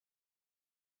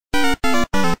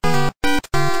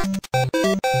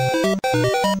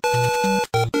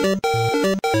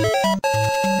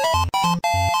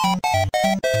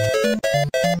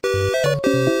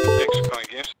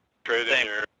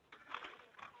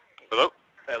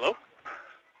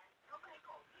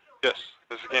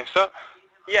GameStop?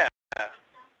 Yeah.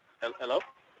 Hello?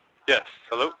 Yes.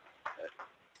 Hello?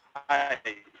 Hi.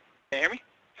 Can you hear me?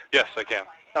 Yes, I can.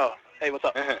 Oh, hey, what's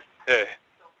up? Hey.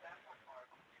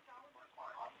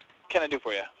 What can I do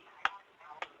for you?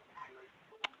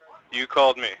 You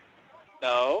called me.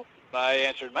 No, I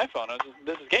answered my phone.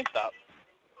 This is GameStop.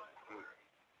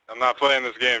 I'm not playing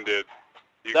this game, dude.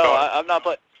 You No, called.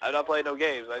 I'm not playing no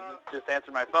games. I just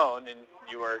answered my phone, and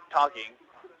you were talking,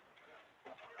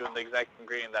 doing the exact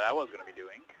ingredient that I was going to be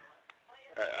doing.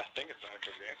 I think it's only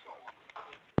for GameStop.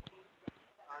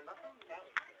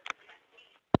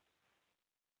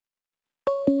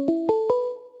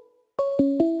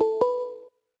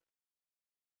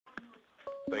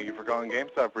 Thank you for calling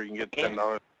GameStop, where you can get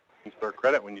 $10 in-store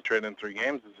credit when you trade in 3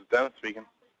 games. This is Dennis speaking.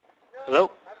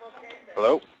 Hello?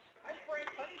 Hello?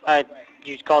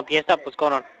 You called GameStop? What's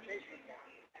going on?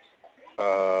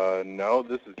 No,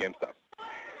 this is GameStop.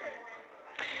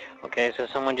 Okay, so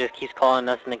someone just keeps calling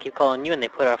us, and they keep calling you, and they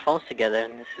put our phones together,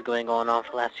 and this is going on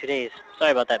for the last 2 days.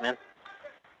 Sorry about that, man.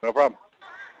 No problem.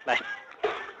 Bye.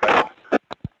 Bye.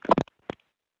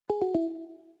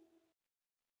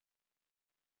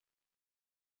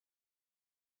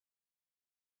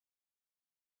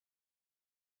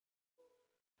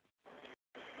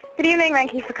 Good evening,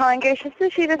 thank you for calling Geisha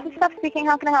Sushi. This is Steph speaking.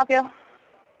 How can I help you?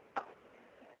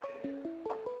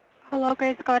 Hello,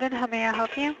 Grace Garden. How may I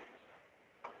help you?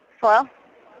 Hello?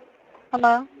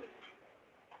 Hello?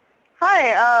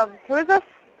 Hi, who is this?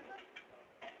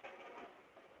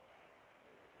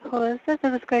 Who is this?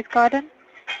 This is Grace Garden.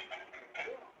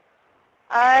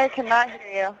 I cannot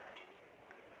hear you.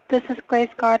 This is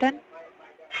Grace Garden.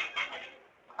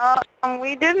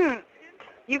 We didn't.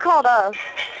 You called us.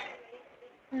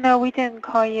 No, we didn't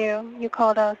call you. You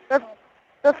called us.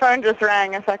 The phone just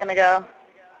rang a second ago.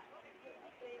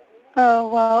 Oh,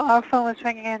 well, our phone was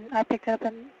ringing, and I picked it up,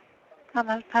 and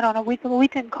I don't know. We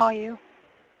didn't call you.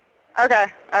 Okay,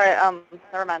 alright,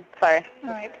 never mind. Sorry. All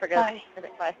right, Forget. bye. Okay,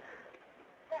 bye.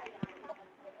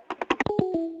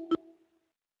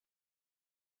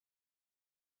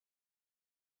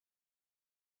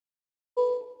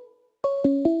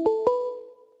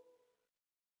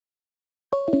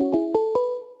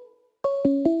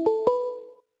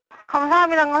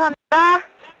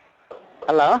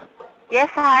 Hello? Yes,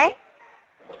 hi.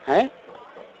 Hi?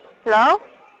 Hello?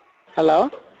 Hello?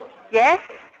 Yes?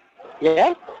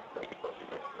 Yeah?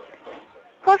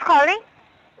 Who's calling?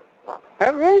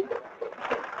 Hey,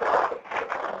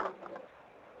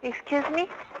 Excuse me?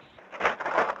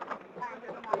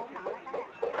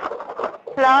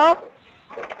 Hello?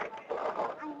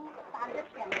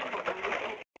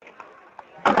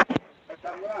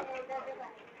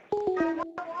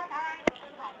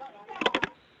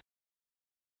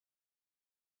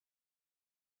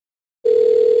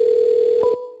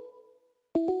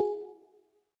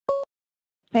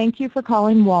 Thank you for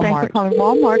calling Walmart. Thanks for calling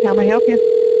Walmart. How may I help you?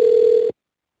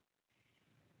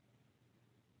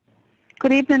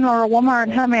 Good evening, Laura Walmart.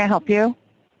 How may I help you?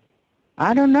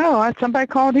 I don't know. Somebody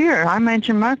called here. I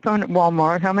mentioned my phone at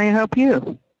Walmart. How may I help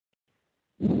you?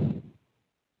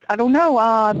 I don't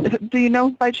know. Do you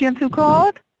know by chance who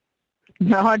called?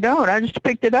 No, I don't. I just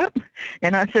picked it up,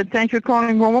 and I said, thanks for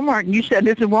calling Walmart. And you said,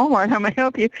 this is Walmart. How may I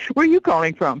help you? Where are you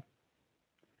calling from?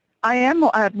 I am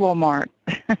at Walmart.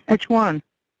 Which one?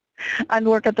 I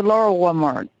work at the Laurel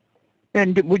Walmart.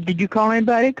 And did you call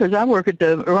anybody? Because I work at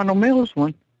the Arundel Mills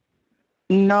one.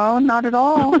 No, not at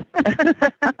all.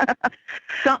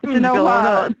 Something's going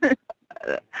on.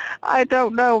 I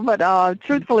don't know, but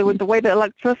truthfully, with the way the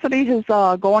electricity is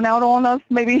going out on us,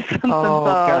 maybe something's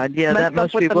God, yeah, that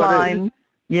must be what it is.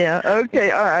 Yeah, okay,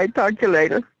 all right, talk to you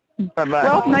later. Bye-bye.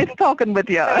 Well, nice talking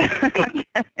with you. Okay.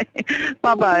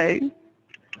 Bye-bye.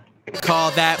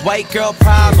 Call that white girl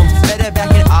problem. Met her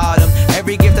back in autumn.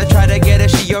 Every gift I try to get her,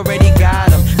 she already got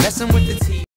them. Messing with the T.